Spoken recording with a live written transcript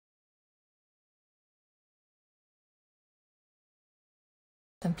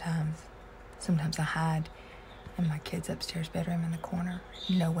Sometimes I hide in my kid's upstairs bedroom in the corner.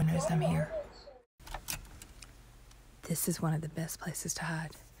 No one knows I'm here. This is one of the best places to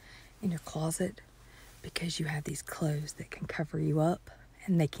hide, in your closet, because you have these clothes that can cover you up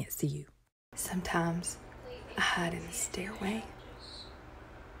and they can't see you. Sometimes I hide in the stairway.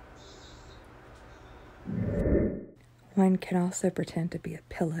 One can also pretend to be a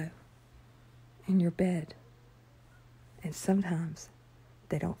pillow in your bed. And sometimes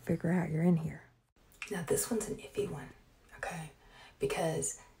they don't figure out you're in here. Now this one's an iffy one, okay?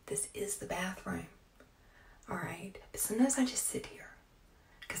 Because this is the bathroom, all right? But sometimes I just sit here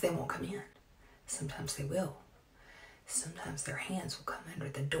because they won't come in. Sometimes they will. Sometimes their hands will come under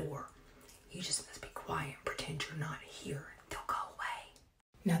the door. You just must be quiet and pretend you're not here. They'll go away.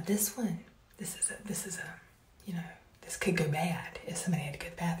 Now this one, this is a, this could go bad if somebody had a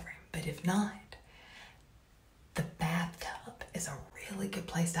good bathroom. But if not, the bathtub is a really good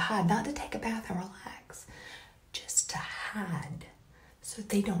place to hide. Not to take a bath and relax, just to hide so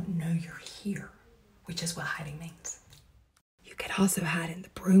they don't know you're here, which is what hiding means. You could also hide in the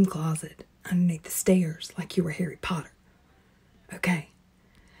broom closet underneath the stairs like you were Harry Potter. Okay,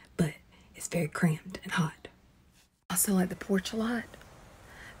 but it's very cramped and hot. I also like the porch a lot,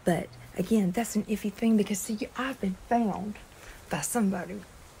 but again, that's an iffy thing because see, I've been found by somebody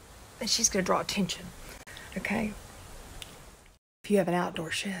that she's gonna draw attention. Okay? If you have an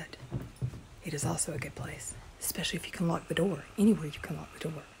outdoor shed, it is also a good place, especially if you can lock the door. Anywhere you can lock the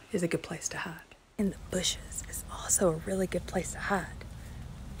door is a good place to hide. In the bushes is also a really good place to hide,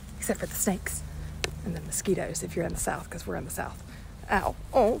 except for the snakes and the mosquitoes if you're in the South, because we're in the South. Ow.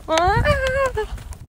 Oh. Ah.